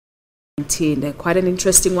Quite an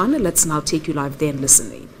interesting one. Let's now take you live there and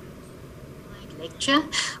listen. Lecture,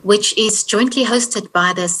 which is jointly hosted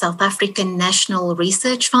by the South African National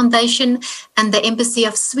Research Foundation and the Embassy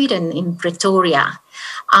of Sweden in Pretoria.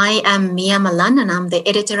 I am Mia Malan and I'm the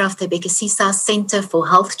editor of the Bekisisa Center for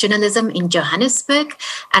Health Journalism in Johannesburg,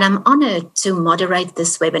 and I'm honored to moderate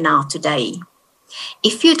this webinar today.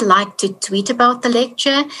 If you'd like to tweet about the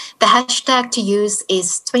lecture, the hashtag to use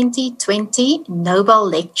is 2020 Nobel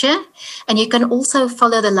Lecture, and you can also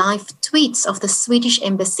follow the live tweets of the Swedish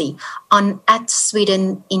Embassy on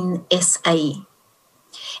 @Sweden in SA.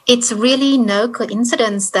 It's really no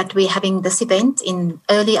coincidence that we're having this event in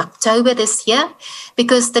early October this year,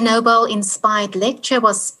 because the Nobel-inspired lecture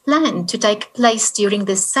was planned to take place during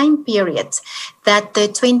the same period that the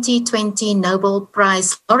 2020 Nobel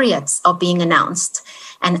Prize laureates are being announced.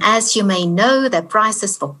 And as you may know, the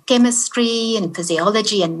prizes for chemistry and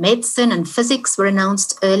physiology and medicine and physics were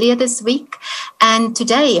announced earlier this week. And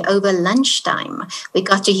today, over lunchtime, we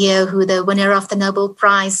got to hear who the winner of the Nobel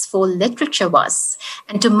Prize for Literature was.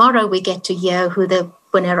 And tomorrow we get to hear who the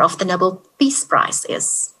winner of the Nobel Peace Prize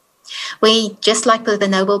is. We, just like with the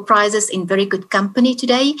Nobel Prizes, in very good company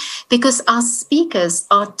today, because our speakers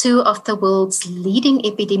are two of the world's leading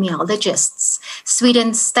epidemiologists,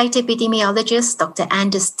 Sweden's state epidemiologist, Dr.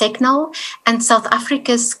 Anders Tegnell, and South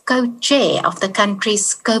Africa's co-chair of the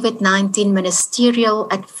country's COVID-19 Ministerial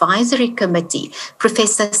Advisory Committee,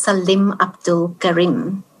 Professor Salim Abdul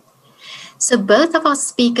Karim. So both of our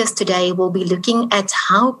speakers today will be looking at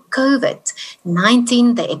how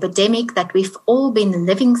COVID-19, the epidemic that we've all been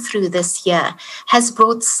living through this year, has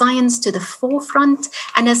brought science to the forefront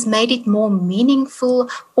and has made it more meaningful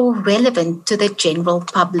or relevant to the general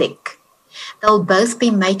public. They'll both be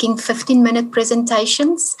making 15-minute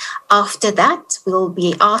presentations. After that, we'll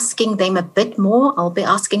be asking them a bit more. I'll be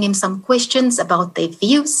asking him some questions about their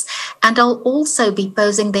views, and I'll also be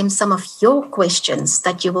posing them some of your questions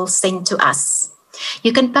that you will send to us.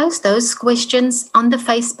 You can post those questions on the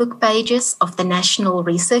Facebook pages of the National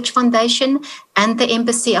Research Foundation and the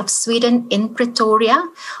Embassy of Sweden in Pretoria,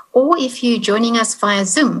 or if you're joining us via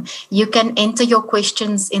Zoom, you can enter your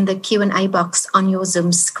questions in the Q&A box on your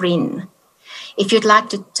Zoom screen. If you'd like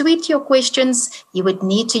to tweet your questions, you would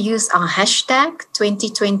need to use our hashtag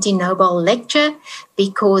 2020 Nobel Lecture,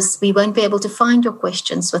 because we won't be able to find your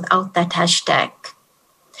questions without that hashtag.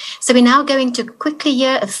 So we're now going to quickly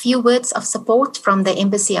hear a few words of support from the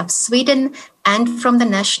Embassy of Sweden and from the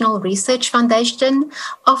National Research Foundation,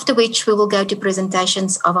 after which we will go to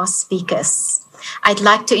presentations of our speakers. I'd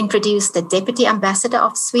like to introduce the Deputy Ambassador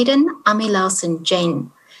of Sweden, Ami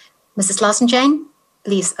Larsen-Jane. Mrs. Larsen-Jane,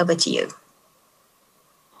 please, over to you.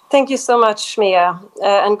 Thank you so much, Mia,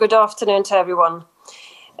 and good afternoon to everyone.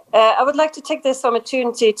 I would like to take this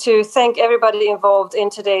opportunity to thank everybody involved in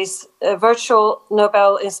today's virtual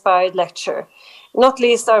Nobel-inspired lecture, not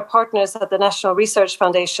least our partners at the National Research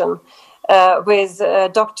Foundation, with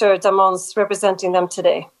Dr. Damons representing them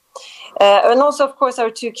today. And also, of course, our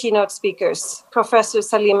two keynote speakers, Professor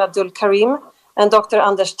Salim Abdul Karim and Dr.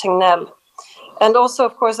 Anders Tegnell, and also,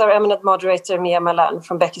 of course, our eminent moderator, Mia Malan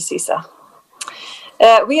from Bekisisa.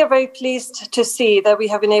 We are very pleased to see that we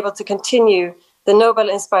have been able to continue the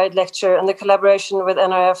Nobel-inspired lecture and the collaboration with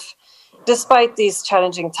NRF despite these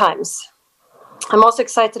challenging times. I'm also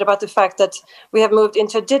excited about the fact that we have moved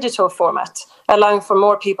into a digital format, allowing for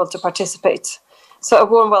more people to participate. So a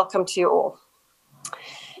warm welcome to you all.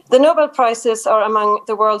 The Nobel Prizes are among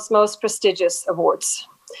the world's most prestigious awards.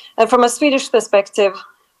 And from a Swedish perspective,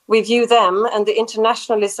 we view them and the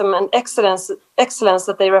internationalism and excellence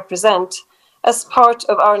that they represent as part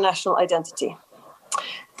of our national identity.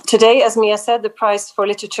 Today, as Mia said, the prize for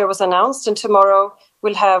literature was announced, and tomorrow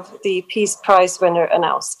we'll have the Peace Prize winner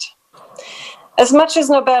announced. As much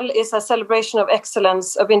as Nobel is a celebration of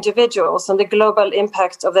excellence of individuals and the global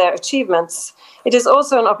impact of their achievements, it is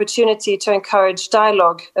also an opportunity to encourage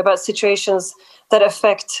dialogue about situations that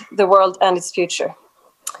affect the world and its future.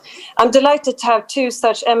 I'm delighted to have two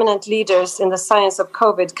such eminent leaders in the science of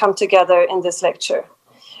COVID come together in this lecture.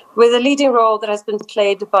 With a leading role that has been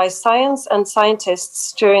played by science and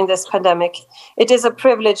scientists during this pandemic, it is a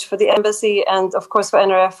privilege for the Embassy and, of course, for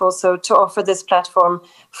NRF also to offer this platform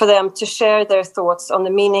for them to share their thoughts on the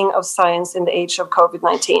meaning of science in the age of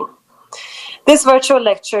COVID-19. This virtual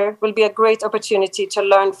lecture will be a great opportunity to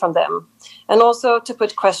learn from them and also to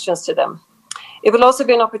put questions to them. It will also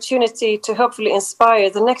be an opportunity to hopefully inspire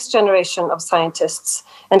the next generation of scientists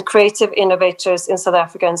and creative innovators in South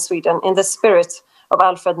Africa and Sweden in the spirit of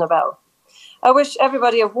Alfred Nobel. I wish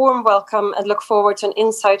everybody a warm welcome and look forward to an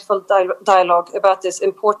insightful dialogue about this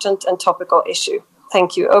important and topical issue.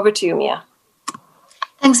 Thank you. Over to you, Mia.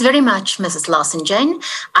 Thanks very much, Mrs. Larson-Jane.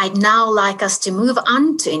 I'd now like us to move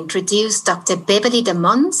on to introduce Dr. Beverly de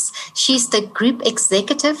Mons. She's the Group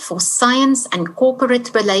Executive for Science and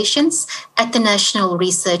Corporate Relations at the National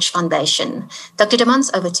Research Foundation. Dr. de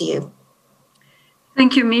Mons, over to you.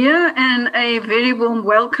 Thank you, Mia, and a very warm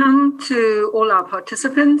welcome to all our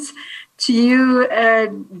participants. To you,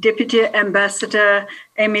 Deputy Ambassador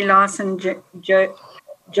Amy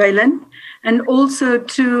Larson-Jalen, and also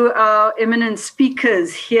to our eminent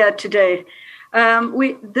speakers here today.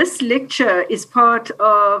 This lecture is part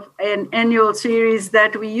of an annual series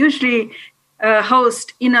that we usually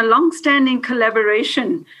host in a long-standing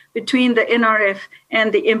collaboration between the NRF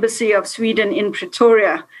and the Embassy of Sweden in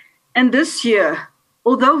Pretoria. And this year,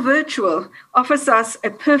 although virtual, offers us a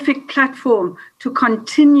perfect platform to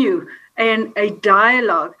continue a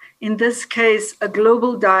dialogue, in this case, a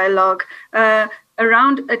global dialogue,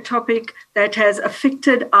 around a topic that has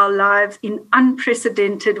affected our lives in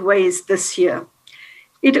unprecedented ways this year.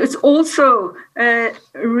 It is also a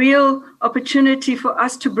real opportunity for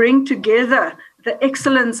us to bring together the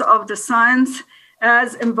excellence of the science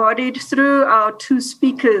as embodied through our two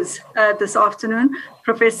speakers this afternoon,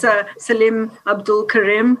 Professor Salim Abdul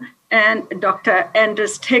Karim and Dr.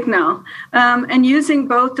 Anders Tegnell, and using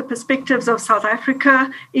both the perspectives of South Africa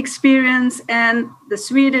experience and the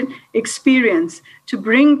Sweden experience to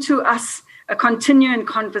bring to us a continuing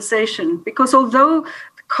conversation. Because although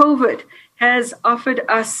COVID has offered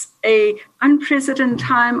us an unprecedented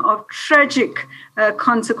time of tragic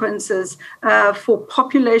consequences for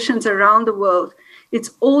populations around the world,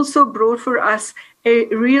 it's also brought for us a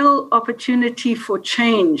real opportunity for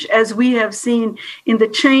change, as we have seen in the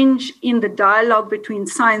change in the dialogue between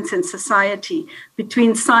science and society,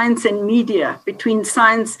 between science and media, between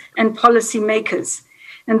science and policymakers.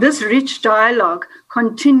 And this rich dialogue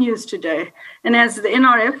continues today. And as the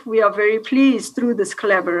NRF, we are very pleased through this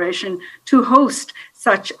collaboration to host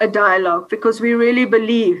such a dialogue, because we really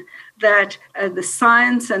believe that the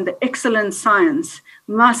science and the excellent science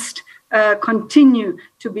must continue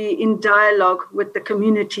to be in dialogue with the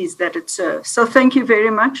communities that it serves. So thank you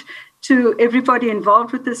very much to everybody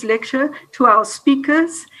involved with this lecture, to our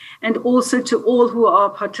speakers, and also to all who are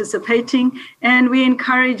participating. And we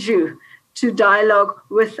encourage you to dialogue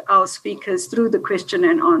with our speakers through the question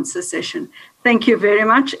and answer session. Thank you very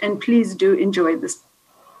much, and please do enjoy this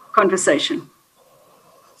conversation.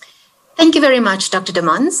 Thank you very much, Dr. de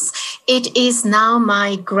Mons. It is now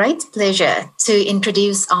my great pleasure to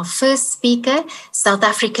introduce our first speaker, South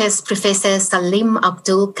Africa's Professor Salim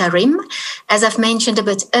Abdul Karim. As I've mentioned a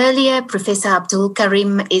bit earlier, Professor Abdul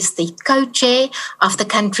Karim is the co-chair of the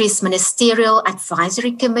country's Ministerial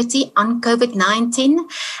Advisory Committee on COVID-19,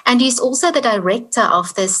 and he's also the director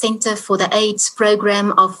of the Center for the AIDS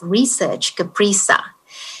Program of Research, CAPRISA.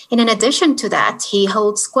 And in addition to that, he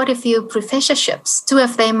holds quite a few professorships, two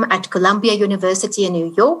of them at Columbia University in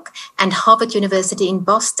New York and Harvard University in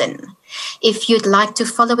Boston. If you'd like to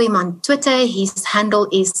follow him on Twitter, his handle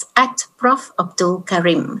is @Prof. Abdul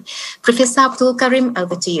Karim. Professor Abdul Karim,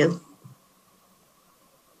 over to you.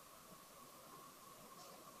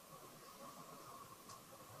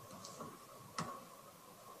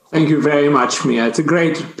 Thank you very much, Mia. It's a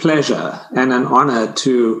great pleasure and an honor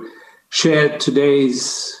to share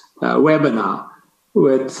today's webinar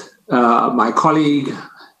with my colleague,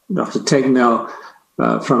 Dr. Tegnell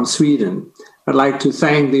from Sweden. I'd like to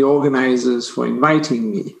thank the organizers for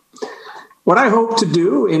inviting me. What I hope to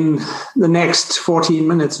do in the next 14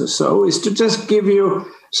 minutes or so is to just give you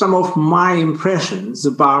some of my impressions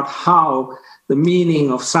about how the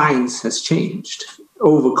meaning of science has changed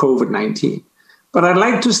over COVID-19. But I'd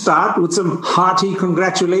like to start with some hearty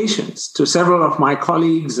congratulations to several of my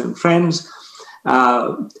colleagues and friends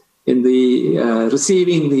in the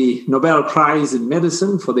receiving the Nobel Prize in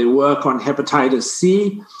Medicine for their work on hepatitis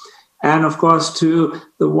C, and of course to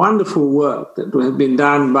the wonderful work that has been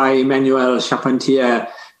done by Emmanuel Charpentier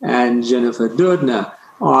and Jennifer Doudna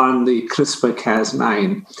on the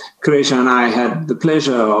CRISPR-Cas9. Kuresha and I had the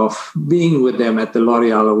pleasure of being with them at the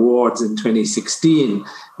L'Oreal Awards in 2016,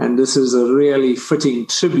 and this is a really fitting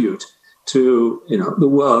tribute to the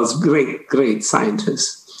world's great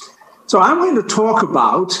scientists. So I'm going to talk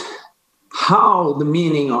about how the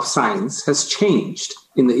meaning of science has changed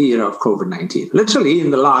in the era of COVID-19, literally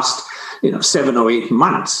in the last 7 or 8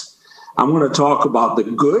 months. I'm going to talk about the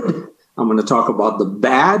good, I'm going to talk about the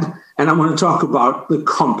bad, and I'm going to talk about the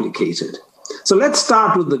complicated. So let's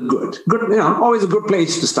start with the good. Good, always a good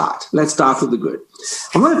place to start. Let's start with the good.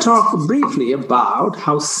 I'm going to talk briefly about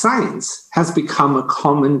how science has become a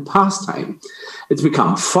common pastime. It's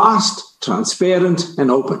become fast, transparent,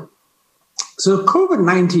 and open. So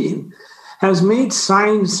COVID-19 has made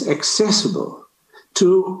science accessible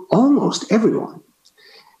to almost everyone.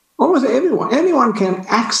 Almost everyone. Anyone can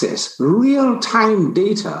access real-time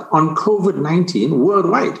data on COVID-19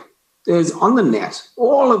 worldwide. There's on the net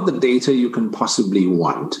all of the data you can possibly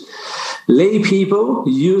want. Lay people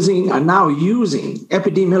are now using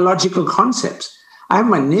epidemiological concepts. I have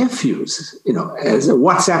my nephews, as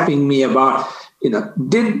WhatsApping me about,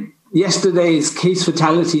 did yesterday's case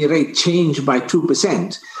fatality rate change by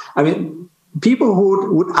 2%? I mean, people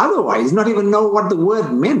who would otherwise not even know what the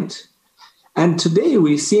word meant. And today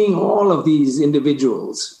we're seeing all of these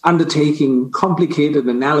individuals undertaking complicated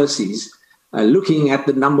analyses, looking at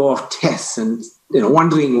the number of tests and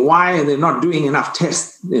wondering why they're not doing enough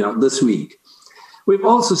tests this week. We've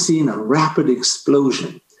also seen a rapid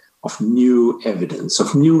explosion of new evidence,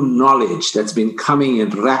 of new knowledge that's been coming in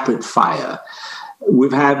rapid fire.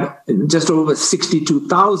 We've had just over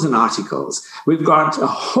 62,000 articles. We've got a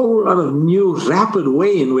whole lot of new rapid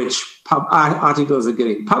way in which articles are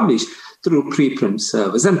getting published through preprint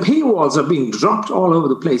servers. And paywalls are being dropped all over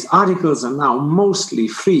the place. Articles are now mostly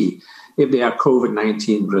free if they are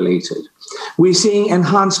COVID-19 related. We're seeing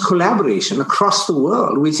enhanced collaboration across the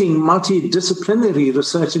world. We're seeing multidisciplinary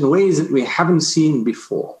research in ways that we haven't seen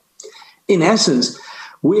before. In essence,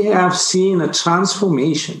 we have seen a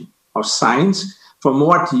transformation of science from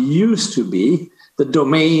what used to be the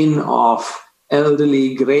domain of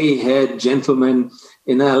elderly, gray-haired gentlemen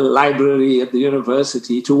in a library at the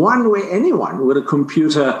university to one where anyone with a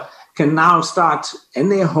computer can now start in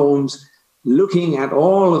their homes looking at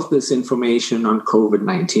all of this information on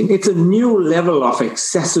COVID-19. It's a new level of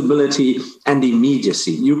accessibility and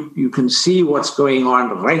immediacy. You can see what's going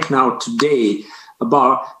on right now today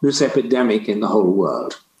about this epidemic in the whole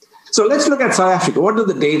world. So let's look at South Africa. What do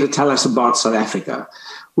the data tell us about South Africa?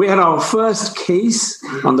 We had our first case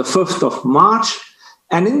on the 5th of March,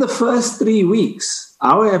 and in the first 3 weeks,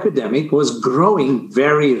 our epidemic was growing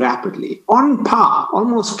very rapidly, on par,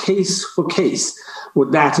 almost case for case,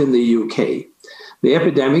 with that in the UK. The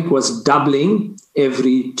epidemic was doubling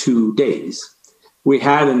every 2 days. We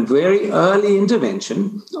had a very early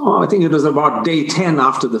intervention. I think it was about day 10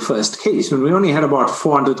 after the first case, when we only had about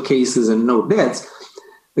 400 cases and no deaths.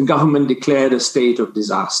 The government declared a state of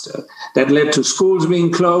disaster that led to schools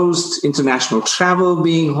being closed, international travel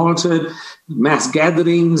being halted, mass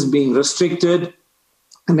gatherings being restricted.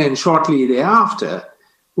 And then shortly thereafter,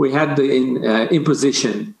 we had the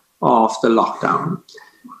imposition of the lockdown.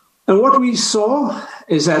 And what we saw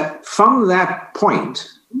is that from that point,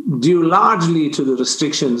 due largely to the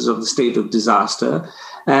restrictions of the state of disaster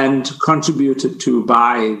and contributed to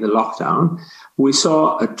by the lockdown, we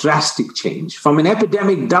saw a drastic change from an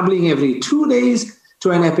epidemic doubling every 2 days to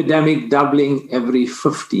an epidemic doubling every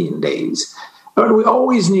 15 days. But we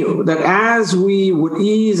always knew that as we would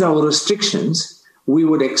ease our restrictions, we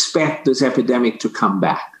would expect this epidemic to come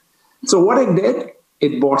back. So what it did,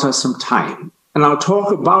 it bought us some time. And I'll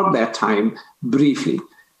talk about that time briefly.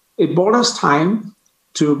 It bought us time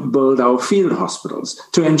to build our field hospitals,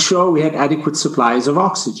 to ensure we had adequate supplies of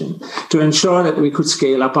oxygen, to ensure that we could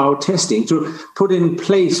scale up our testing, to put in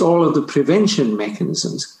place all of the prevention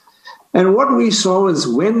mechanisms. And what we saw is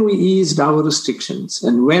when we eased our restrictions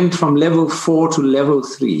and went from level 4 to level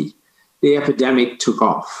 3, the epidemic took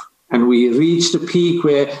off. And we reached a peak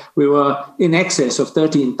where we were in excess of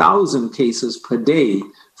 13,000 cases per day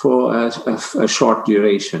for a short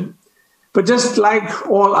duration. But just like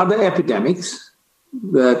all other epidemics,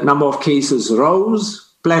 the number of cases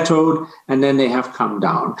rose, plateaued, and then they have come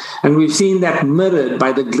down. And we've seen that mirrored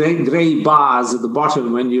by the gray bars at the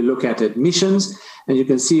bottom when you look at admissions, and you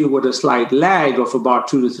can see with a slight lag of about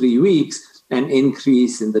 2 to 3 weeks, an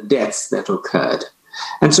increase in the deaths that occurred.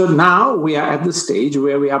 And so now we are at the stage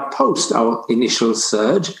where we are post our initial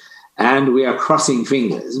surge, and we are crossing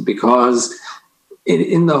fingers because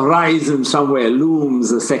in the horizon somewhere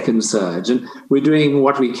looms a second surge, and we're doing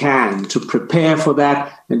what we can to prepare for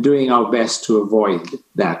that and doing our best to avoid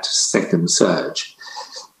that second surge.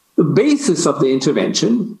 The basis of the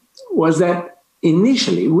intervention was that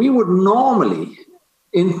initially we would normally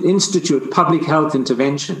institute public health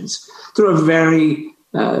interventions through a very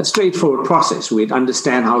straightforward process. We'd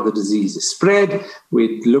understand how the disease is spread.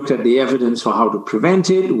 We'd looked at the evidence for how to prevent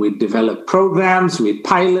it. We'd develop programs. We'd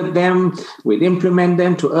pilot them. We'd implement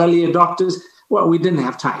them to early adopters. Well, we didn't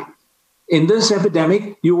have time. In this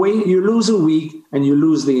epidemic, you lose a week and you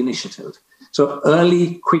lose the initiative. So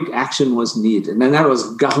early, quick action was needed. And that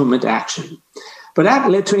was government action. But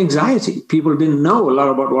that led to anxiety. People didn't know a lot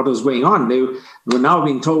about what was going on. They were now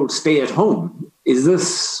being told, stay at home. Is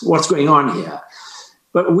this what's going on here?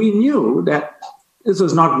 But we knew that this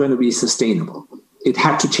was not going to be sustainable. it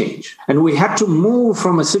had to change. And we had to move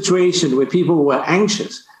from a situation where people were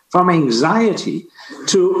anxious, from anxiety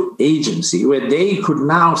to agency, where they could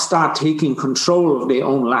now start taking control of their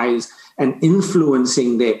own lives and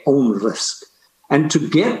influencing their own risk. And to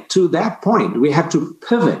get to that point, we had to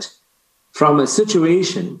pivot from a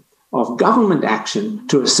situation of government action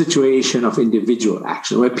to a situation of individual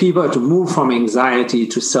action, where people had to move from anxiety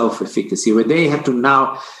to self-efficacy, where they had to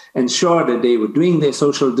now ensure that they were doing their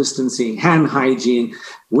social distancing, hand hygiene,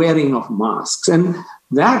 wearing of masks. And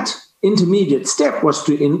that intermediate step was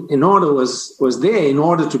there in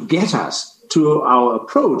order to get us to our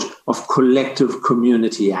approach of collective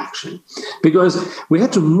community action. Because we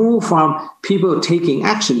had to move from people taking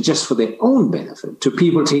action just for their own benefit to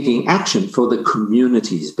people taking action for the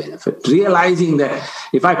community's benefit, realizing that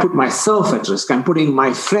if I put myself at risk, I'm putting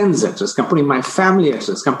my friends at risk, I'm putting my family at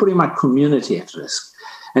risk, I'm putting my community at risk.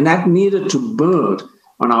 And that needed to build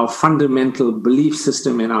on our fundamental belief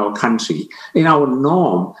system in our country, in our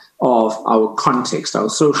norm of our context, our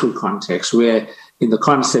social context, where in the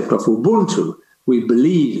concept of Ubuntu, we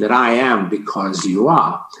believe that I am because you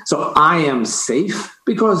are. So I am safe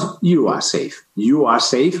because you are safe. You are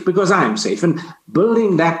safe because I am safe. And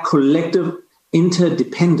building that collective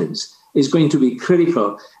interdependence is going to be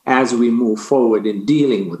critical as we move forward in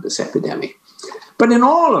dealing with this epidemic. But in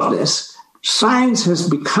all of this, science has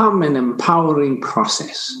become an empowering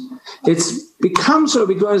process. It's become so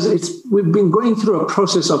because we've been going through a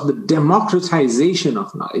process of the democratization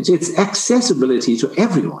of knowledge, its accessibility to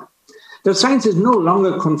everyone. That science is no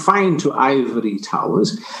longer confined to ivory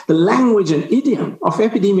towers. The language and idiom of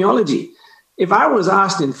epidemiology. If I was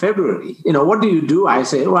asked in February, what do you do? I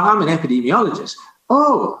say, well, I'm an epidemiologist.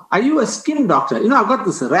 Oh, are you a skin doctor? I've got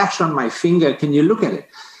this rash on my finger. Can you look at it?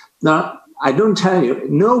 Now, I don't tell you,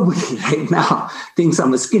 nobody right now thinks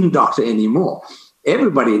I'm a skin doctor anymore.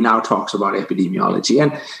 Everybody now talks about epidemiology,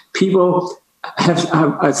 and people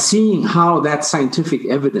are seeing how that scientific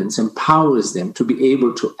evidence empowers them to be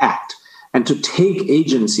able to act and to take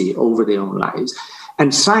agency over their own lives.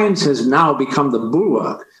 And science has now become the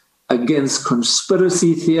bulwark against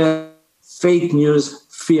conspiracy theory, fake news,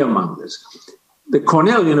 fearmongers. The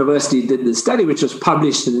Cornell University did this study, which was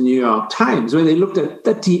published in the New York Times, where they looked at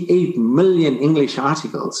 38 million English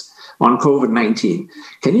articles on COVID-19.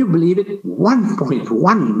 Can you believe it?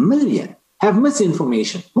 1.1 million have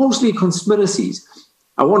misinformation, mostly conspiracies.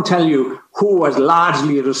 I won't tell you who was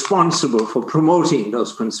largely responsible for promoting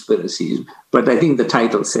those conspiracies, but I think the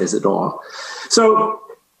title says it all. So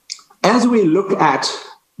as we look at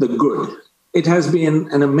the good, it has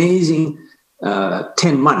been an amazing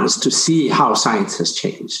 10 months to see how science has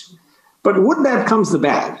changed. But with that comes the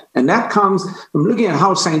bad, and that comes from looking at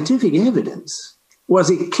how scientific evidence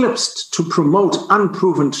was eclipsed to promote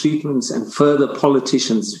unproven treatments and further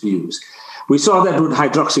politicians' views. We saw that with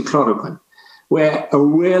hydroxychloroquine, where a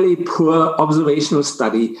really poor observational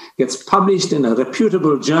study gets published in a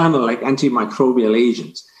reputable journal like Antimicrobial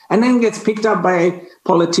Agents, and then gets picked up by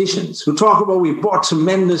politicians who talk about we bought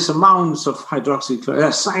tremendous amounts of hydroxychloroquine,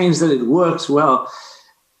 there's signs that it works well.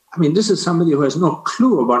 I mean, this is somebody who has no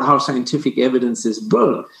clue about how scientific evidence is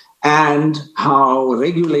built and how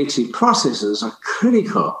regulatory processes are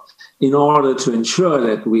critical in order to ensure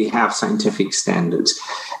that we have scientific standards.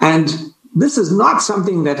 And this is not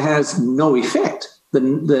something that has no effect. The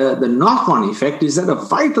knock-on effect is that a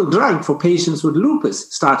vital drug for patients with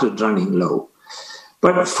lupus started running low.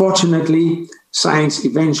 But fortunately, science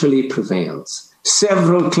eventually prevails.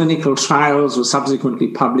 Several clinical trials were subsequently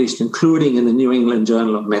published, including in the New England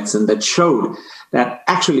Journal of Medicine, that showed that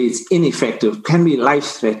actually it's ineffective, can be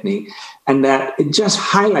life-threatening, and that it just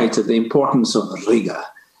highlighted the importance of rigor.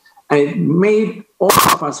 And it made all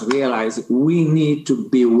of us realize that we need to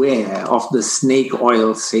beware of the snake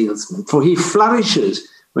oil salesman, for he flourishes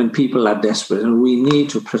when people are desperate, and we need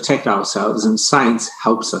to protect ourselves, and science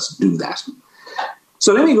helps us do that.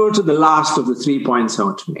 So let me go to the last of the 3 points I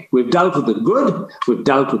want to make. We've dealt with the good, we've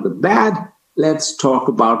dealt with the bad. Let's talk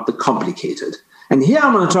about the complicated. And here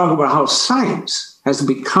I'm going to talk about how science has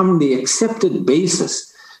become the accepted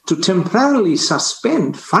basis to temporarily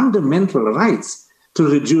suspend fundamental rights to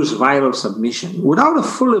reduce viral submission without a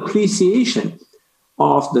full appreciation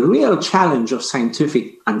of the real challenge of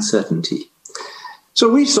scientific uncertainty. So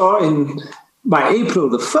we saw by April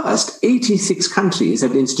the 1st, 86 countries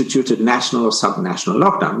had instituted national or subnational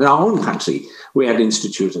lockdown. In our own country, we had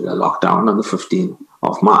instituted a lockdown on the 15th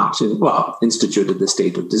of March, instituted the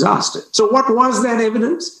state of disaster. So what was that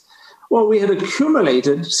evidence? Well, we had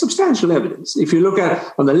accumulated substantial evidence. If you look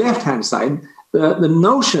at, on the left-hand side, the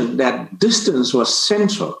notion that distance was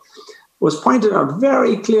central was pointed out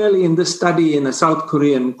very clearly in this study in a South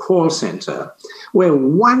Korean call center, where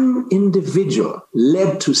one individual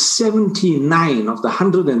led to 79 of the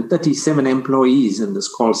 137 employees in this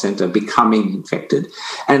call center becoming infected,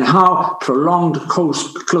 and how prolonged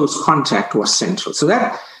close contact was central. So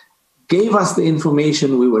that gave us the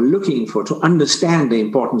information we were looking for to understand the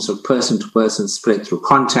importance of person-to-person spread through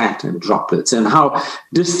contact and droplets, and how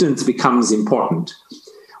distance becomes important.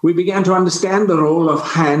 We began to understand the role of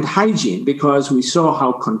hand hygiene because we saw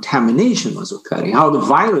how contamination was occurring, how the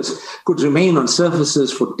virus could remain on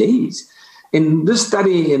surfaces for days. In this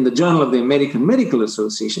study in the Journal of the American Medical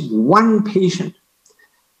Association, one patient,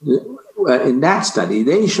 in that study,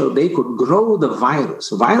 they showed they could grow the virus.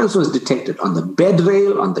 The virus was detected on the bed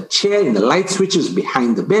rail, on the chair, in the light switches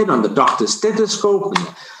behind the bed, on the doctor's stethoscope, in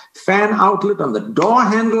the fan outlet, on the door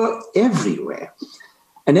handle, everywhere.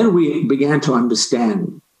 And then we began to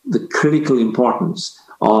understand the critical importance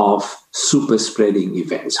of super spreading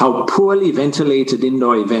events, how poorly ventilated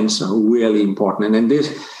indoor events are really important. And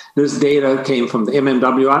this data came from the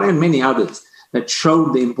MMWR and many others that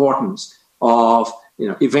showed the importance of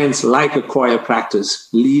events like a choir practice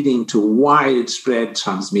leading to widespread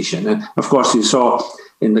transmission. And of course, you saw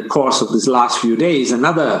in the course of these last few days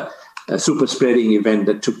another super spreading event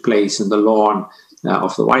that took place in the lawn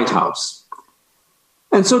of the White House.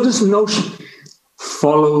 And so this notion,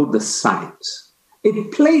 follow the science,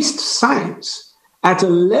 it placed science at a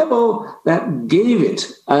level that gave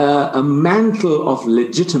it a mantle of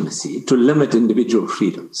legitimacy to limit individual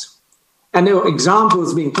freedoms. And there were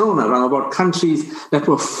examples being thrown around about countries that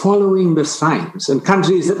were following the science and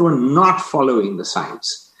countries that were not following the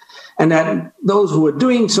science, and that those who were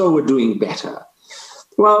doing so were doing better.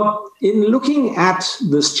 Well, in looking at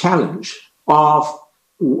this challenge of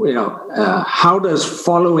how does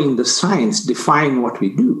following the science define what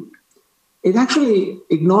we do, it actually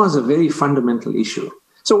ignores a very fundamental issue.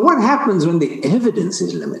 So what happens when the evidence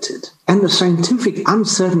is limited and the scientific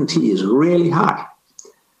uncertainty is really high?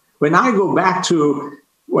 When I go back to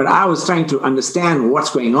when I was trying to understand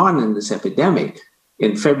what's going on in this epidemic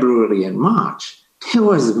in February and March, there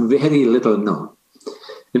was very little known.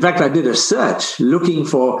 In fact, I did a search looking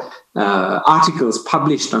for articles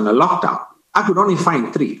published on a lockdown. I could only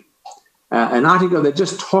find 3. An article that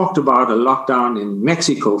just talked about a lockdown in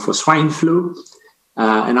Mexico for swine flu,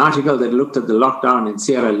 an article that looked at the lockdown in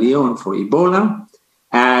Sierra Leone for Ebola,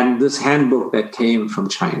 and this handbook that came from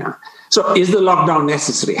China. So is the lockdown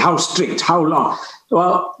necessary? How strict? How long?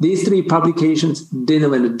 Well, these 3 publications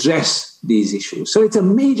didn't even address these issues. So it's a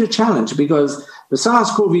major challenge because the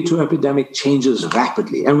SARS-CoV-2 epidemic changes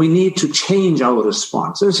rapidly, and we need to change our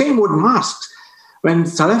response. And the same with masks. When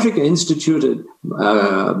South Africa instituted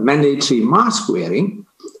mandatory mask wearing,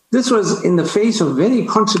 this was in the face of very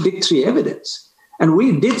contradictory evidence. And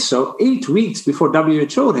we did so 8 weeks before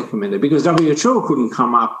WHO recommended, because WHO couldn't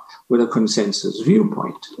come up with a consensus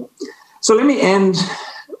viewpoint. So let me end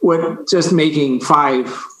with just making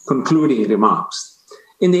 5 concluding remarks.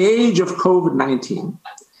 In the age of COVID-19,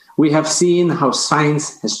 we have seen how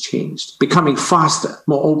science has changed, becoming faster,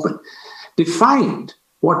 more open, defined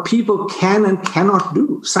what people can and cannot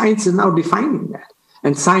do. Science is now defining that.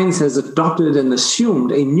 And science has adopted and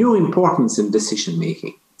assumed a new importance in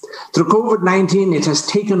decision-making. Through COVID-19, it has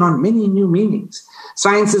taken on many new meanings.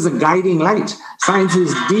 Science is a guiding light. Science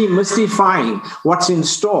is demystifying what's in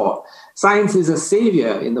store. Science is a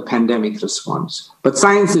savior in the pandemic response. But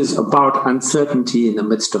science is about uncertainty in the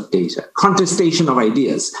midst of data, contestation of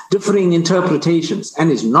ideas, differing interpretations,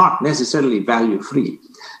 and is not necessarily value-free.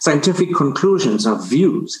 Scientific conclusions are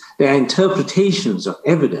views. They are interpretations of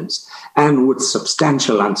evidence, and with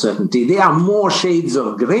substantial uncertainty. They are more shades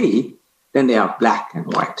of gray than they are black and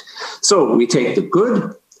white. So we take the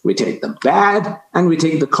good, we take the bad, and we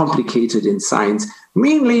take the complicated in science,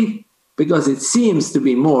 mainly because it seems to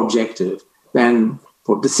be more objective than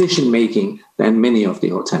for decision-making than many of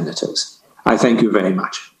the alternatives. I thank you very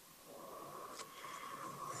much.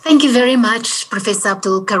 Thank you very much, Professor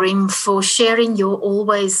Abdul Karim, for sharing your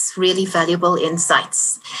always really valuable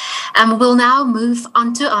insights. We'll now move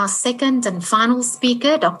on to our second and final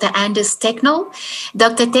speaker, Dr. Anders Tegnell.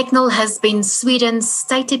 Dr. Tegnell has been Sweden's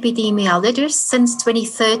state epidemiologist since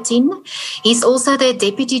 2013. He's also the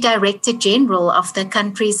Deputy Director General of the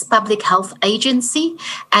country's Public Health Agency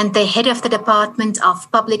and the head of the Department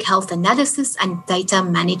of Public Health Analysis and Data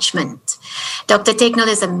Management. Dr. Tegnell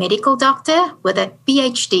is a medical doctor with a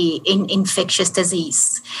PhD in infectious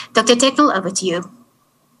disease. Dr. Tegnell, over to you.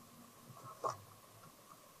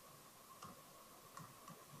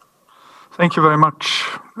 Thank you very much,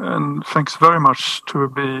 and thanks very much to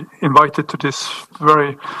be invited to this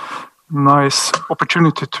very nice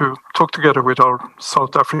opportunity to talk together with our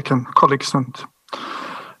South African colleagues. And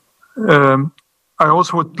I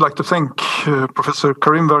also would like to thank Professor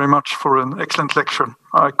Karim very much for an excellent lecture.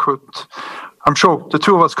 I'm sure the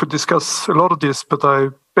two of us could discuss a lot of this, but I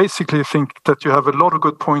basically think that you have a lot of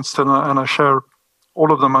good points, and I share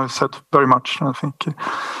all of them. I said very much. I think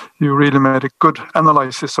you really made a good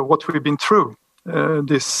analysis of what we've been through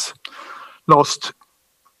this last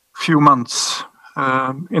few months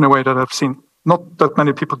in a way that I've seen not that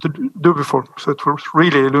many people do before. So it was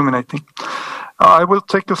really illuminating. I will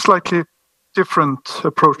take a slightly different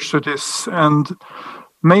approach to this and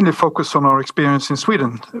mainly focus on our experience in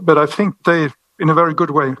Sweden. But I think they, in a very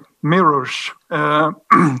good way, mirrors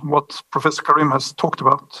what Professor Karim has talked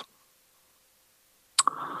about.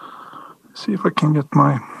 See if I can get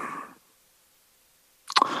my...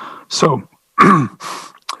 So,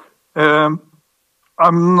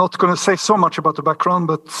 I'm not going to say so much about the background,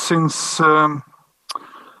 but since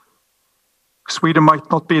Sweden might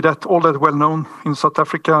not be all that well known in South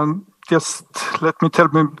Africa, just let me tell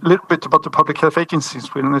you a little bit about the public health agency in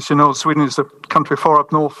Sweden. As you know, Sweden is a country far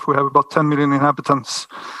up north. We have about 10 million inhabitants.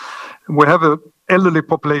 We have an elderly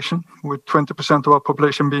population, with 20% of our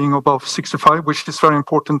population being above 65, which is very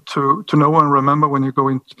important to know and remember when you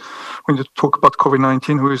talk about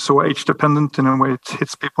COVID-19, who is so age dependent in a way it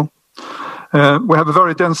hits people. We have a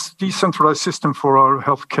very dense, decentralized system for our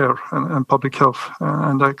healthcare and public health,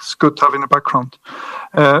 and that's good to have in the background.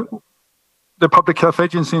 The Public Health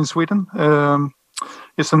Agency in Sweden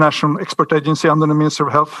is a national expert agency under the Ministry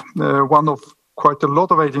of Health, one of quite a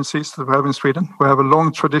lot of agencies that we have in Sweden. We have a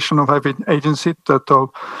long tradition of having agencies that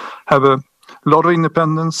have a lot of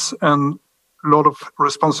independence and a lot of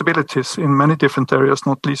responsibilities in many different areas,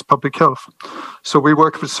 not least public health. So we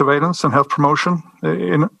work with surveillance and health promotion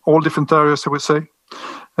in all different areas, I would say.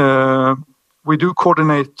 We do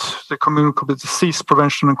coordinate the communicable disease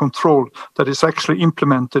prevention and control that is actually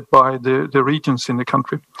implemented by the regions in the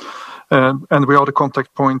country. And we are the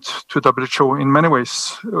contact point to WHO in many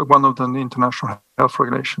ways, one of them the international health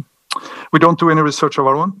regulation. We don't do any research of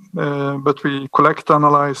our own, but we collect,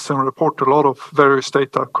 analyze, and report a lot of various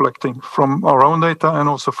data, collecting from our own data and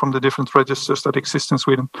also from the different registers that exist in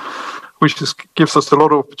Sweden, which gives us a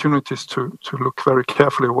lot of opportunities to look very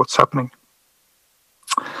carefully at what's happening.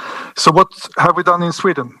 So what have we done in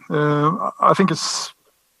Sweden? I think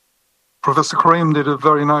Professor Karim did a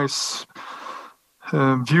very nice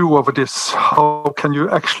view of this. How can you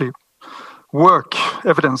actually work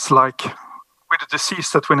evidence like with a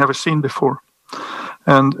disease that we've never seen before?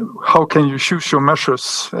 And how can you choose your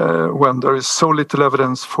measures when there is so little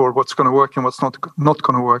evidence for what's going to work and what's not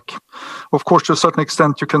going to work? Of course, to a certain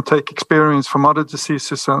extent, you can take experience from other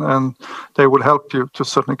diseases and they will help you to a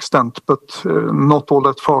certain extent, but not all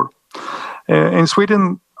that far. In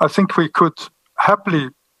Sweden, I think we could happily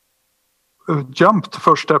jump the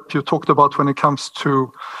first step you talked about when it comes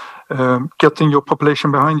to getting your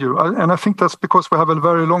population behind you. And I think that's because we have a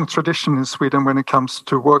very long tradition in Sweden when it comes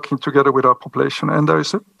to working together with our population. And there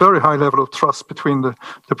is a very high level of trust between the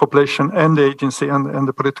population and the agency and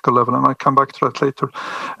the political level. And I'll come back to that later.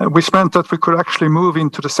 Which meant that we could actually move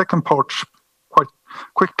into the second part quite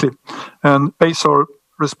quickly and base our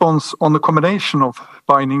response on the combination of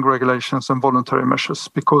binding regulations and voluntary measures,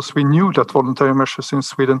 because we knew that voluntary measures in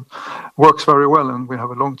Sweden works very well, and we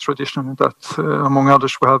have a long tradition in that. Among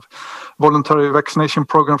others, we have voluntary vaccination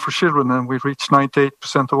program for children, and we reach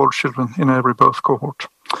 98% of all children in every birth cohort.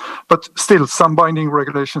 But still, some binding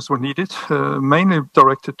regulations were needed, mainly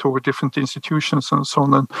directed toward different institutions and so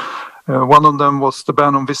on. And one of them was the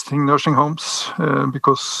ban on visiting nursing homes,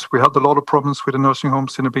 because we had a lot of problems with the nursing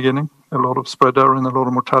homes in the beginning, a lot of spread there and a lot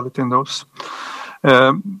of mortality in those.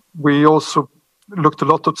 We also looked a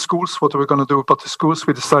lot at schools. What are we going to do about the schools?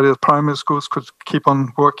 We decided that primary schools could keep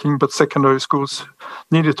on working, but secondary schools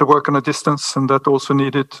needed to work on a distance, and that also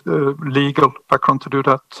needed legal background to do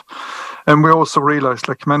that. And we also realized,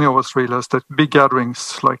 like many of us realized, that big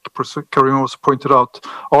gatherings, like Professor Karim also pointed out,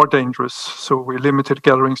 are dangerous. So we limited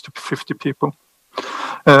gatherings to 50 people.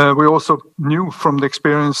 We also knew from the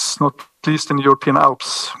experience, not least in the European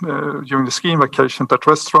Alps, during the skiing vacation, that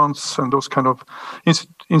restaurants and those kind of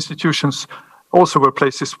institutions also were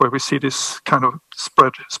places where we see this kind of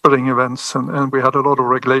spreading events, and we had a lot of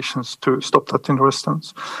regulations to stop that in the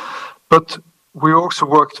restaurants. But we also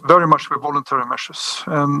worked very much with voluntary measures,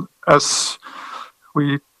 and as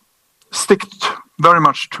we sticked very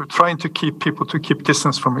much to trying to keep people to keep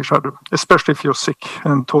distance from each other, especially if you're sick,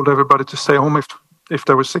 and told everybody to stay home if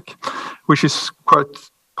they were sick, which is quite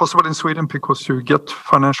possible in Sweden because you get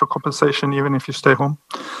financial compensation even if you stay home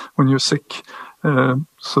when you're sick.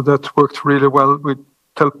 So that worked really well. We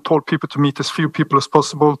told people to meet as few people as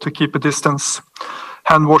possible, to keep a distance.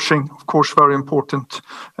 Hand washing, of course, very important,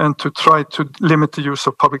 and to try to limit the use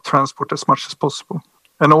of public transport as much as possible.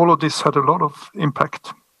 And all of this had a lot of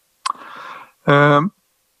impact.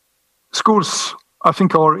 Schools, I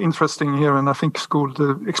think, are interesting here, and I think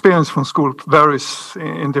the experience from school varies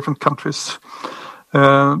in different countries.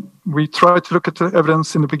 We tried to look at the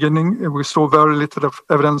evidence in the beginning. We saw very little of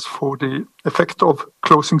evidence for the effect of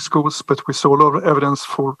closing schools, but we saw a lot of evidence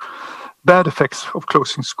for bad effects of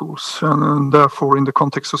closing schools. And therefore, in the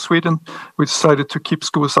context of Sweden, we decided to keep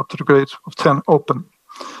schools up to the grade of 10 open.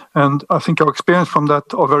 And I think our experience from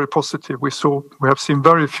that are very positive. We have seen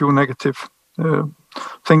very few negative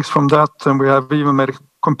things from that, and we have even made a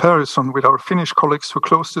comparison with our Finnish colleagues who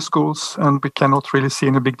closed the schools, and we cannot really see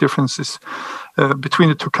any big differences between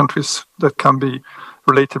the two countries that can be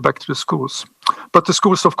related back to the schools. But the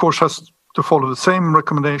schools, of course, has to follow the same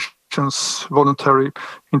recommendations, voluntary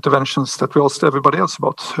interventions that we asked everybody else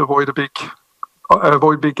about. Avoid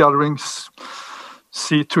big gatherings,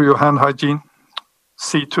 see to your hand hygiene,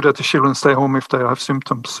 see to that the children stay home if they have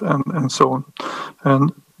symptoms, and so on.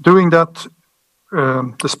 And doing that,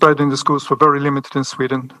 the spread in the schools were very limited in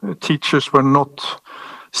Sweden. Teachers were not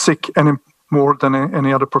sick any more than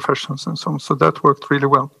any other professions and so on. So that worked really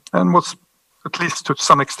well, and was at least to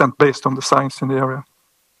some extent based on the science in the area.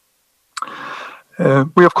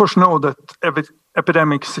 We of course know that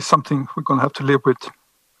epidemics is something we're going to have to live with,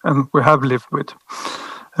 and we have lived with.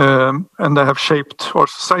 And they have shaped our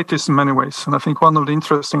societies in many ways. And I think one of the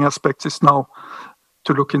interesting aspects is now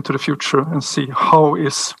to look into the future and see how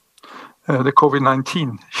is the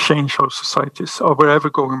COVID-19 change our societies? Are we ever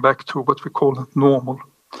going back to what we call normal?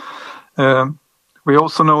 We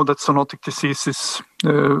also know that zoonotic diseases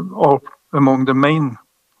are among the main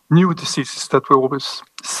new diseases that we always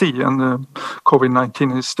see, and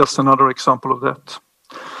COVID-19 is just another example of that.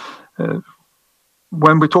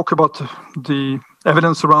 When we talk about the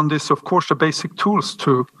evidence around this, of course, the basic tools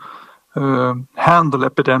to handle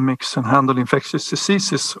epidemics and handle infectious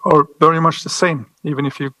diseases are very much the same, even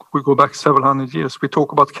if we go back several hundred years. We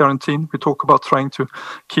talk about quarantine, we talk about trying to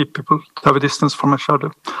keep people to have a distance from each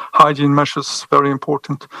other. Hygiene measures, very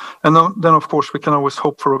important. And then, of course, we can always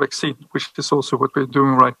hope for a vaccine, which is also what we're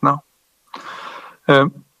doing right now.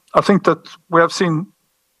 I think that we have seen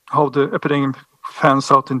how the epidemic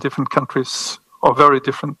pans out in different countries are very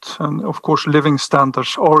different. And of course, living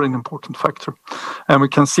standards are an important factor. And we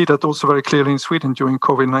can see that also very clearly in Sweden during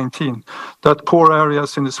COVID-19, that poor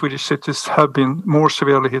areas in the Swedish cities have been more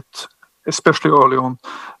severely hit, especially early on,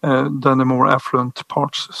 than the more affluent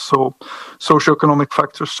parts. So socioeconomic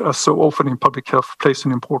factors, as so often in public health, plays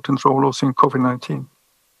an important role also in COVID-19.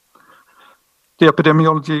 The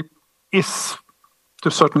epidemiology is to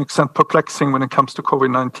a certain extent perplexing when it comes to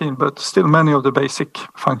COVID-19, but still many of the basic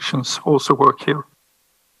functions also work here.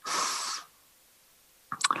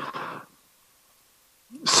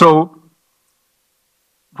 So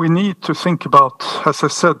we need to think about, as I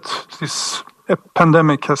said, this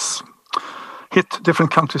pandemic has hit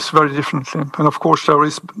different countries very differently. And of course, there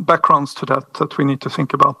is backgrounds to that we need to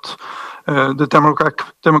think about. The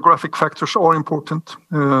demographic factors are important.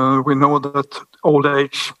 We know that old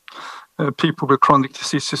age, people with chronic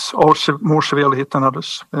diseases are more severely hit than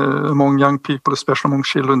others. Among young people, especially among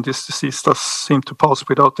children, this disease does seem to pass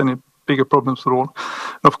without any bigger problems at all.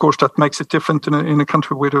 And of course, that makes it different in a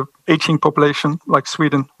country with an aging population like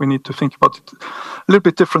Sweden. We need to think about it a little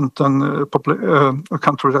bit different than a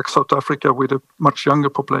country like South Africa with a much younger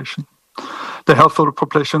population. The health of the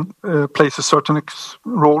population plays a certain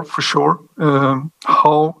role for sure.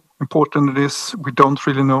 How important it is, we don't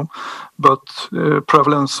really know, but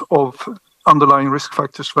prevalence of underlying risk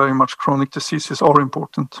factors, very much chronic diseases, are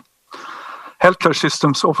important. Healthcare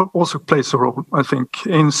systems also plays a role, I think.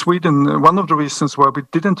 In Sweden, one of the reasons why we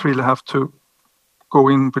didn't really have to go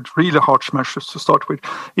in with really harsh measures to start with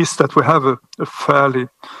is that we have a fairly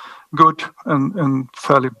good and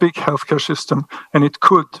fairly big healthcare system, and it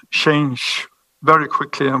could change very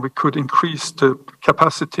quickly, and we could increase the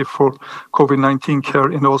capacity for COVID-19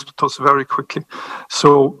 care in the hospitals very quickly.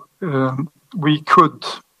 So we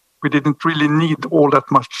didn't really need all that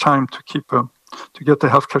much time to get the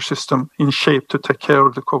healthcare system in shape to take care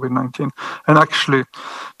of the COVID-19. And actually,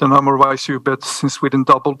 the number of ICU beds in Sweden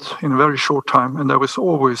doubled in a very short time, and there was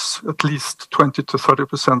always at least 20 to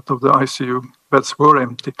 30% of the ICU beds were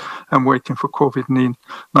empty and waiting for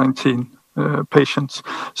COVID-19 patients.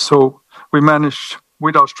 So we managed,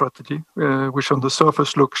 with our strategy, which on the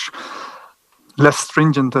surface looks less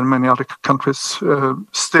stringent than many other countries,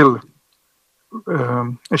 still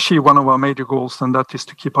achieve one of our major goals, and that is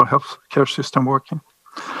to keep our healthcare system working.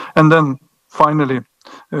 And then finally,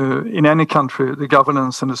 in any country, the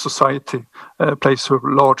governance and the society plays a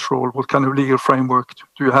large role. What kind of legal framework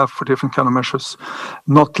do you have for different kind of measures?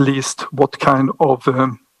 Not least, what kind of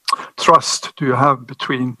trust do you have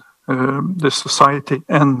between the society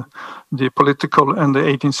and the political and the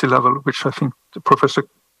agency level, which I think Professor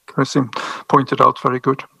Kasim pointed out very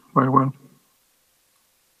well.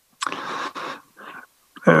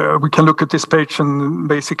 We can look at this page, and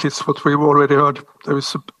basically it's what we've already heard. There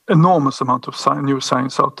is an enormous amount of new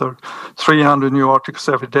science out there, 300 new articles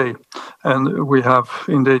every day. And we have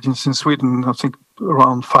in the agency in Sweden, I think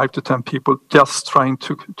around 5 to 10 people just trying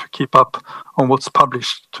to keep up on what's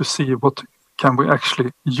published to see what can we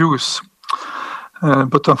actually use.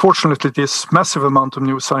 But unfortunately, this massive amount of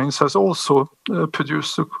new science has also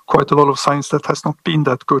produced quite a lot of science that has not been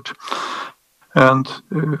that good. And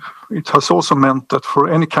it has also meant that for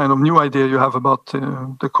any kind of new idea you have about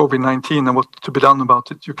the COVID-19 and what to be done about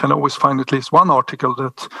it, you can always find at least one article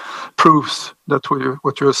that proves that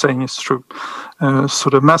what you're saying is true. So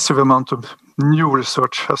the massive amount of new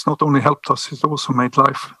research has not only helped us, it's also made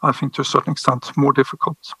life, I think, to a certain extent, more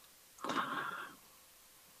difficult.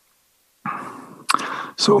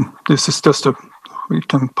 So this is just we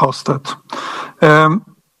can pass that.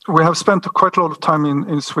 We have spent quite a lot of time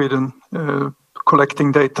in Sweden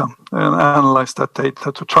collecting data and analyze that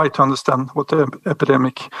data to try to understand what the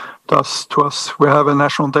epidemic does to us. We have a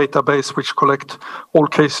national database which collects all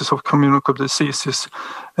cases of communicable diseases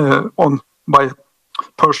by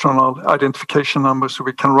personal identification numbers, so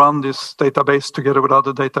we can run this database together with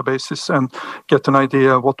other databases and get an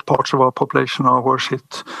idea what parts of our population are worse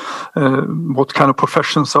hit, what kind of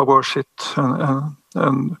professions are worse hit,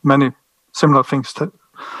 and many similar things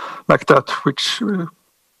like that, which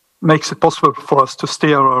makes it possible for us to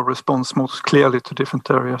steer our response most clearly to different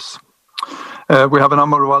areas. We have a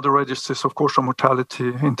number of other registers, of course, on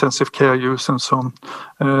mortality, intensive care use, and so on,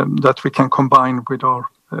 that we can combine with our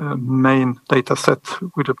main data set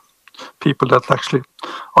with the people that actually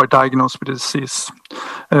are diagnosed with the disease.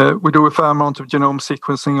 We do a fair amount of genome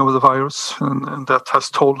sequencing of the virus, and that has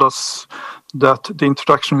told us that the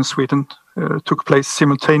introduction in Sweden took place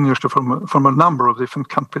simultaneously from a number of different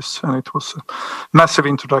countries, and it was a massive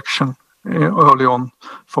introduction early on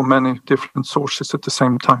from many different sources at the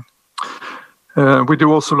same time. We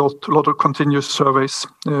do also a lot of continuous surveys.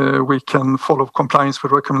 We can follow compliance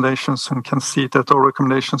with recommendations and can see that our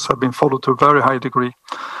recommendations have been followed to a very high degree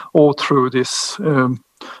all through this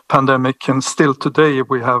pandemic. And still today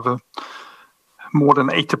we have more than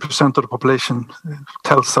 80% of the population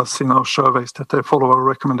tells us in our surveys that they follow our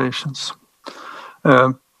recommendations.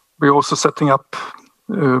 We're also setting up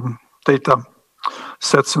data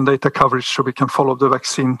sets and data coverage so we can follow the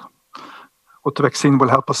vaccine, what the vaccine will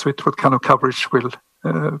help us with, what kind of coverage will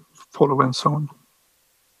follow, and so on.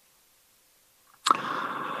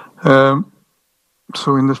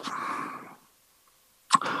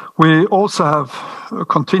 We also have a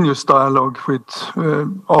continuous dialogue with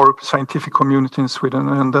our scientific community in Sweden,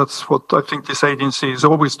 and that's what I think this agency is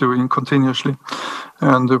always doing continuously.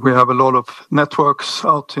 And we have a lot of networks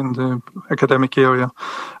out in the academic area.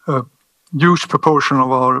 A huge proportion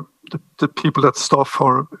of the people that staff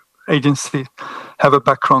our agency have a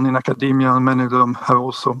background in academia, and many of them have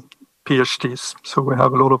also PhDs. So we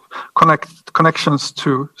have a lot of connections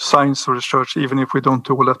to science research, even if we don't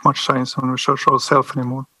do all that much science and research ourselves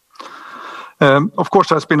anymore. Of course,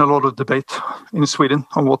 there's been a lot of debate in Sweden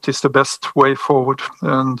on what is the best way forward.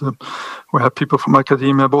 And we have people from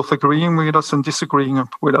academia both agreeing with us and disagreeing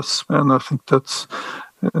with us. And I think that's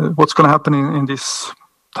what's going to happen in this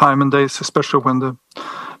time and days, especially when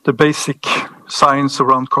the basic science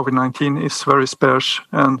around COVID-19 is very sparse,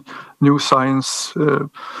 and new science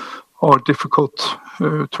are difficult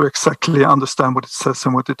to exactly understand what it says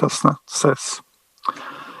and what it does not says.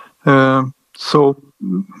 So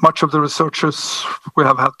much of the researchers we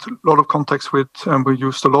have had a lot of contacts with, and we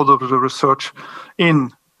used a lot of the research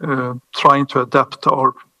in trying to adapt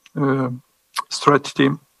our strategy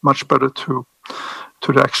much better to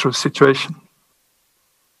the actual situation.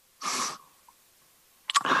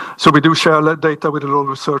 So we do share data with a lot of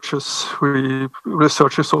researchers.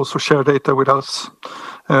 Researchers also share data with us.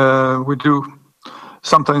 We do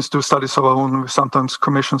sometimes do studies of our own. We sometimes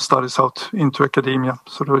commission studies out into academia.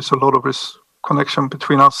 So there is a lot of connection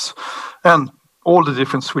between us and all the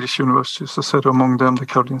different Swedish universities, I said, among them the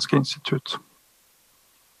Karolinska Institute.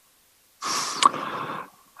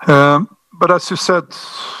 But as you said,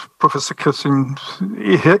 Professor Kasim,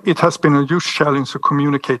 it has been a huge challenge of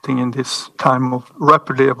communicating in this time of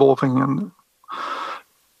rapidly evolving and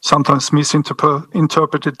sometimes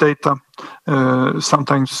misinterpreted data,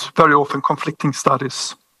 sometimes very often conflicting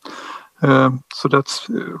studies. So that's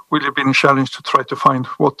really been a challenge to try to find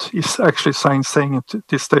what is actually science saying at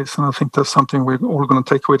these days. And I think that's something we're all going to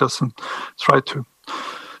take with us and try to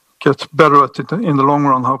get better at it in the long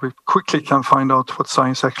run, how we quickly can find out what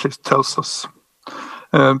science actually tells us.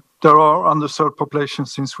 There are underserved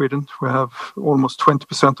populations in Sweden. We have almost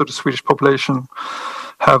 20% of the Swedish population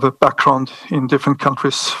have a background in different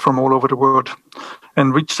countries from all over the world.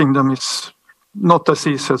 And reaching them is not as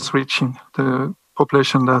easy as reaching the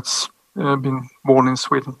population that's been born in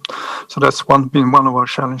Sweden. So that's been one of our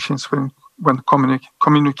challenges when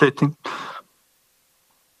communicating.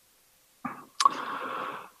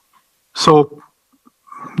 So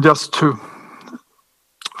just to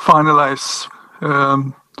finalize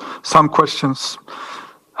some questions,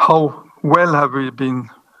 how well have we been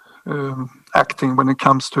acting when it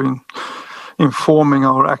comes to informing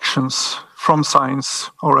our actions from science,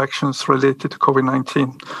 our actions related to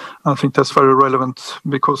COVID-19? I think that's very relevant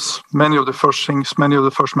because many of the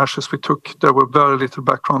first measures we took, there were very little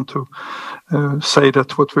background to say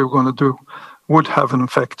that what we were going to do would have an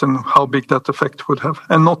effect and how big that effect would have.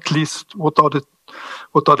 And not least, what are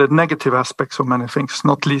the negative aspects of many things,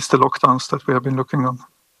 not least the lockdowns that we have been looking on.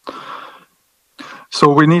 So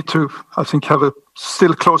we need to, I think, have a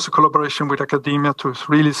still closer collaboration with academia to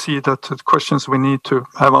really see that the questions we need to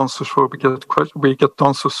have answers for, we get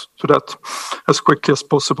answers to that as quickly as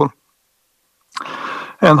possible.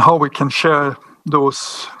 And how we can share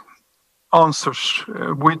those answers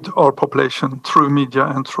with our population through media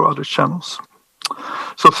and through other channels.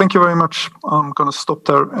 So thank you very much. I'm going to stop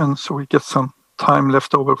there, and so we get some time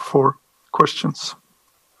left over for questions.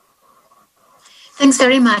 Thanks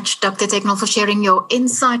very much, Dr. Tegnell, for sharing your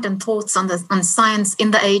insight and thoughts on science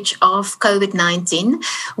in the age of COVID-19.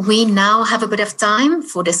 We now have a bit of time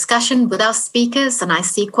for discussion with our speakers, and I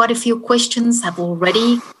see quite a few questions have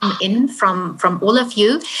already come in from all of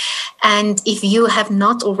you. And if you have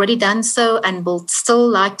not already done so and will still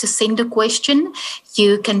like to send a question,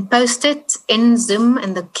 you can post it in Zoom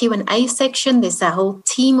in the Q&A section. There's a whole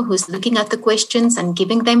team who's looking at the questions and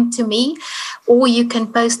giving them to me. Or you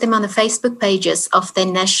can post them on the Facebook pages of the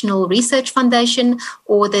National Research Foundation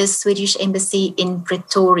or the Swedish Embassy in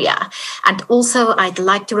Pretoria. And also, I'd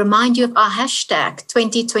like to remind you of our hashtag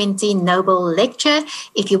 2020 Nobel Lecture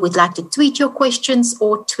if you would like to tweet your questions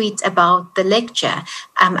or tweet about the lecture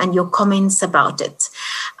and your comments about it.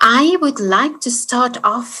 I would like to start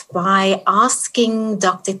off by asking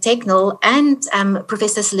Dr. Tegnell and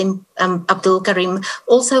Professor Salim Abdul Karim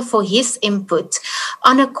also for his input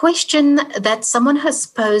on a question that someone has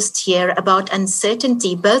posed here about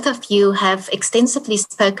uncertainty. Both of you have extensively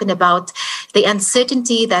spoken about the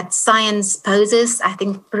uncertainty that science poses. I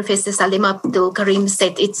think Professor Salim Abdul Karim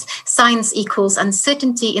said it's science equals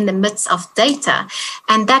uncertainty in the midst of data.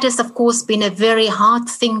 And that has, of course, been a very hard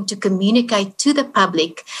thing to communicate to the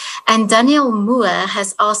public. And Daniel Moore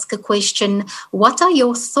has asked a question: what are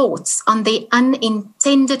your thoughts on the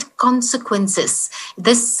unintended consequences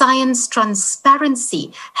this science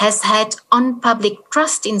transparency has had on public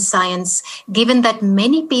trust in science, given that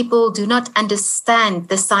many people do not understand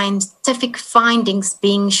the scientific findings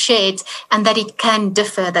being shared and that it can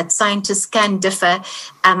differ, that scientists can differ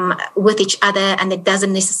with each other and it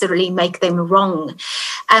doesn't necessarily make them wrong?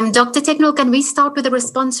 Dr. Tegnell, can we start with a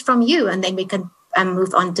response from you and then we can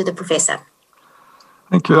move on to the professor?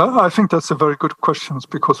 Thank you. I think that's a very good question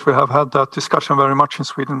because we have had that discussion very much in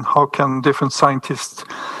Sweden. How can different scientists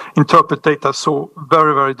interpret data so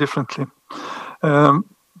very, very differently?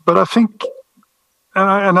 But I think,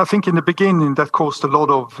 and I think in the beginning that caused a lot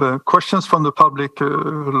of questions from the public, a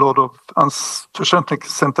lot of, to a certain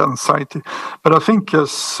extent, anxiety. But I think,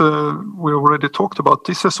 as we already talked about,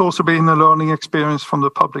 this has also been a learning experience from the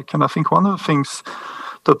public. And I think one of the things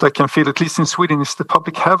that I can feel, at least in Sweden, is the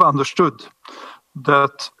public have understood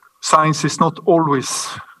that science is not always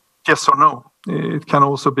yes or no. It can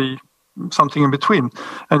also be something in between.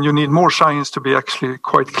 And you need more science to be actually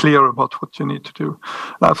quite clear about what you need to do.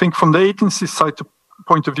 And I think from the agency side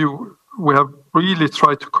point of view, we have really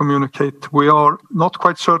tried to communicate. We are not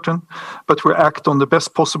quite certain, but we act on the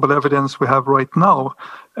best possible evidence we have right now.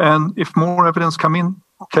 And if more evidence come in,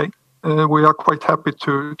 okay, we are quite happy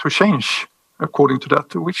to change according to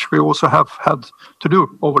that, which we also have had to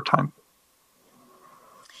do over time.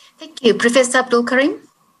 Thank you. Professor Abdul Karim?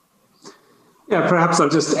 Yeah, perhaps I'll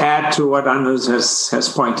just add to what Anders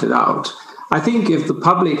has pointed out. I think if the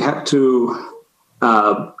public had to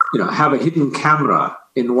have a hidden camera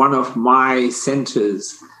in one of my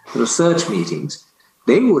center's research meetings,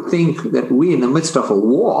 they would think that we're in the midst of a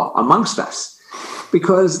war amongst us,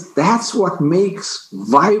 because that's what makes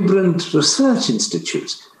vibrant research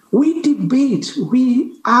institutes. We debate,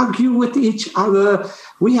 we argue with each other,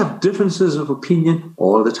 we have differences of opinion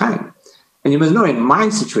all the time. And you must know, in my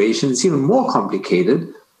situation, it's even more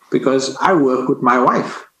complicated because I work with my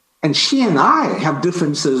wife. And she and I have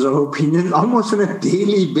differences of opinion almost on a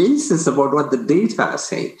daily basis about what the data are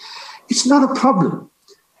saying. It's not a problem.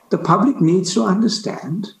 The public needs to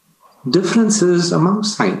understand differences among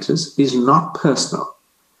scientists is not personal.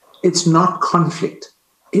 It's not conflict.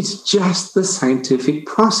 It's just the scientific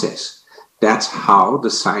process. That's how the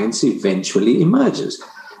science eventually emerges.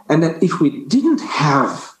 And that if we didn't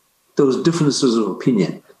have those differences of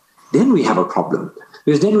opinion, then we have a problem.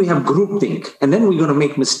 Because then we have groupthink, and then we're going to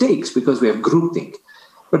make mistakes because we have groupthink.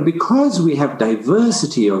 But because we have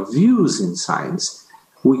diversity of views in science,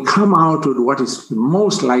 we come out with what is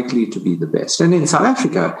most likely to be the best. And in South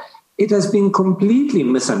Africa, it has been completely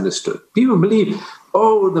misunderstood. People believe,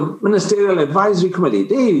 the Ministerial Advisory Committee,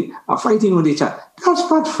 they are fighting with each other.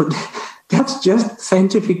 That's just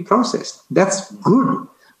scientific process. That's good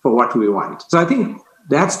for what we want. So I think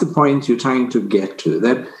that's the point you're trying to get to,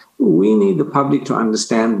 that we need the public to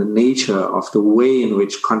understand the nature of the way in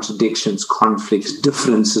which contradictions, conflicts,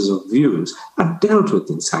 differences of views are dealt with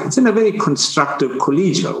in science in a very constructive,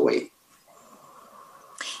 collegial way.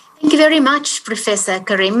 Thank you very much, Professor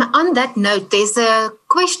Karim. On that note, there's a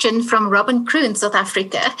question from Robin Kroon, South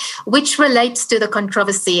Africa, which relates to the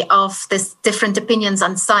controversy of this different opinions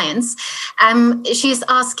on science. She's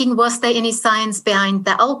asking, was there any science behind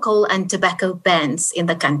the alcohol and tobacco bans in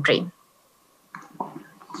the country?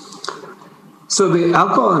 So the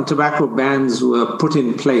alcohol and tobacco bans were put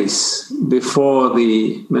in place before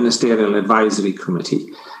the Ministerial Advisory Committee.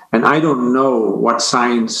 And I don't know what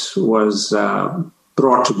science was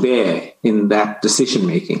brought to bear in that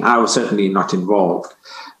decision-making. I was certainly not involved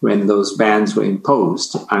when those bans were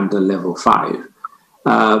imposed under level 5.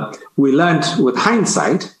 We learned with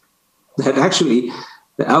hindsight that actually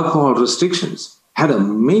the alcohol restrictions had a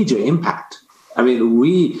major impact. I mean,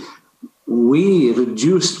 we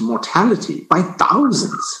reduced mortality by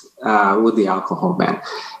thousands with the alcohol ban.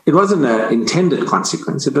 It wasn't an intended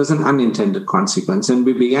consequence. It was an unintended consequence. And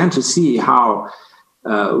we began to see how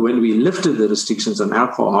when we lifted the restrictions on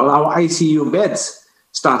alcohol, our ICU beds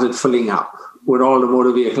started filling up with all the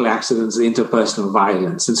motor vehicle accidents, the interpersonal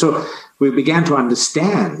violence. And so we began to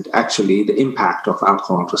understand, actually, the impact of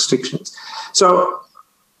alcohol restrictions. So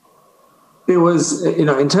there was,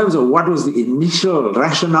 in terms of what was the initial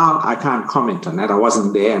rationale, I can't comment on that. I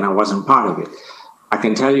wasn't there and I wasn't part of it. I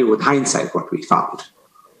can tell you with hindsight what we found.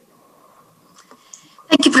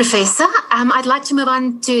 Thank you, Professor. I'd like to move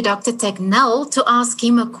on to Dr. Tegnell to ask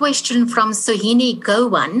him a question from Sohini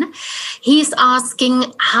Gowan. He's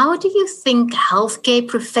asking, how do you think healthcare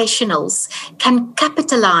professionals can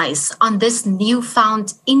capitalize on this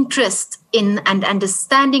newfound interest in and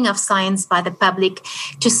understanding of science by the public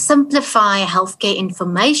to simplify healthcare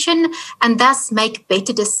information and thus make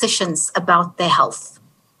better decisions about their health?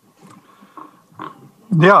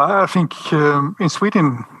 Yeah, I think in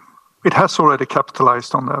Sweden, it has already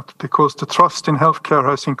capitalized on that because the trust in healthcare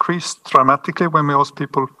has increased dramatically when we ask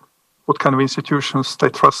people what kind of institutions they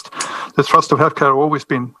trust. The trust of healthcare has always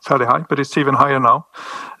been fairly high, but it's even higher now.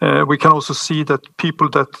 We can also see that people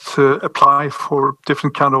that apply for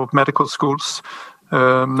different kind of medical schools,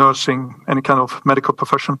 nursing, any kind of medical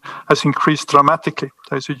profession, has increased dramatically.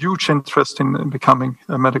 There's a huge interest in becoming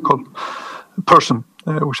a medical person,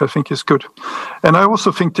 which I think is good. And I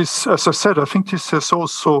also think this, as I said, I think this has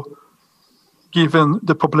also given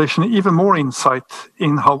the population even more insight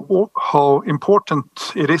in how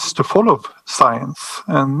important it is to follow science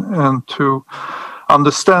and to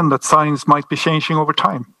understand that science might be changing over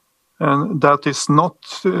time. And that is not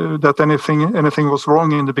that anything was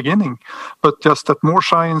wrong in the beginning, but just that more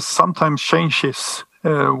science sometimes changes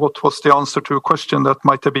what was the answer to a question that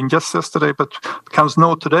might have been yes yesterday, but becomes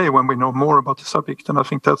no today when we know more about the subject. And I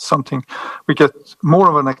think that's something we get more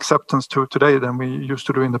of an acceptance to today than we used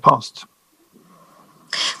to do in the past.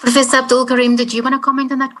 Professor Abdul Karim, did you want to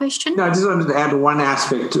comment on that question? No, I just wanted to add one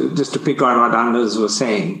aspect, just to pick on what Anders was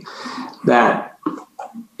saying, that,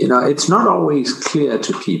 it's not always clear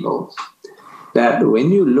to people that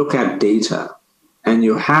when you look at data and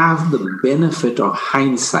you have the benefit of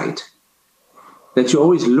hindsight, that you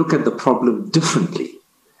always look at the problem differently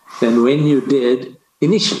than when you did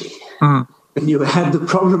initially. When you had the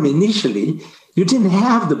problem initially, you didn't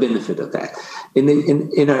have the benefit of that.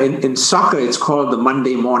 In soccer, it's called the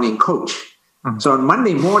Monday morning coach. So on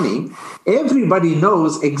Monday morning, everybody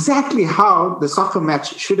knows exactly how the soccer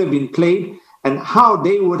match should have been played and how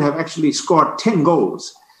they would have actually scored 10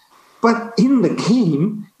 goals. But in the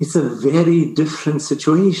game, it's a very different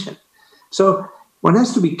situation. So one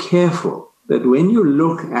has to be careful that when you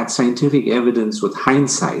look at scientific evidence with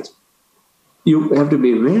hindsight, you have to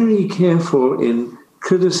be very careful in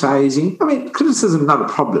criticizing. I mean, criticism is not a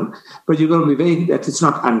problem, but you've got to be very that it's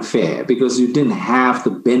not unfair because you didn't have the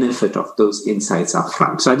benefit of those insights up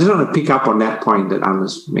front. So I just want to pick up on that point that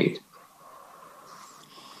Anna's made.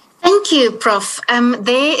 Thank you, Prof.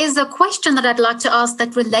 There is a question that I'd like to ask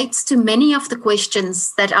that relates to many of the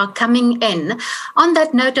questions that are coming in. On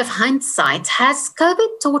that note of hindsight, has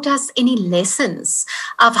COVID taught us any lessons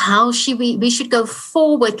of how we should go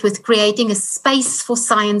forward with creating a space for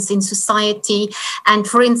science in society? And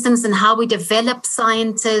for instance, in how we develop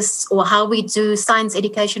scientists or how we do science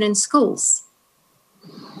education in schools?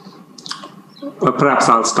 Well, perhaps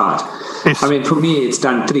I'll start. Yes. I mean, for me, it's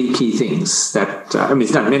done three key things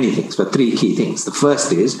it's done many things, but three key things. The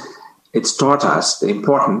first is it's taught us the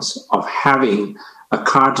importance of having a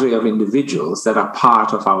cadre of individuals that are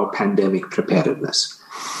part of our pandemic preparedness.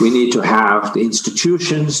 We need to have the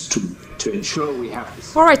institutions to ensure we have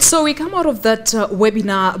this. All right, so we come out of that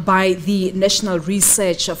webinar by the National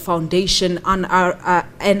Research Foundation,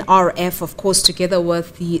 NRF, of course, together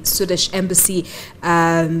with the Swedish Embassy,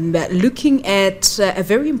 looking at a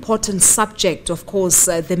very important subject, of course,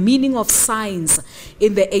 the meaning of science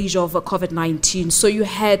in the age of COVID-19. So you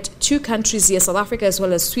had two countries here, South Africa as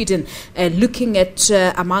well as Sweden, looking at,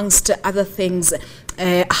 amongst other things,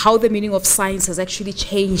 how the meaning of science has actually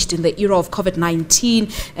changed in the era of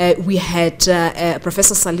COVID-19. We had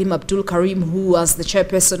Professor Salim Abdul Karim, who was the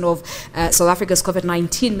chairperson of South Africa's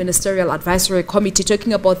COVID-19 Ministerial Advisory Committee,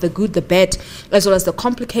 talking about the good, the bad, as well as the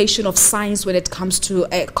complication of science when it comes to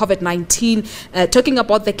COVID-19, talking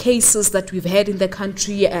about the cases that we've had in the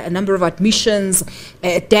country, a number of admissions,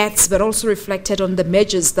 deaths, but also reflected on the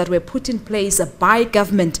measures that were put in place by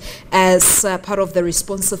government as part of the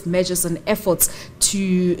responsive measures and efforts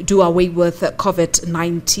to do away with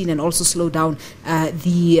COVID-19 and also slow down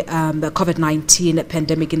the COVID-19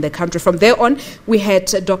 pandemic in the country. From there on, we had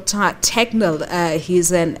Dr. Tegnell.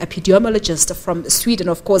 He's an epidemiologist from Sweden,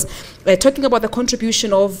 of course, talking about the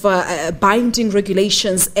contribution of binding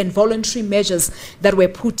regulations and voluntary measures that were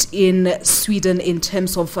put in Sweden in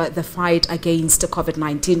terms of the fight against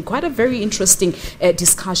COVID-19. Quite a very interesting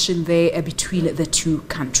discussion there between the two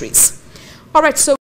countries. All right, so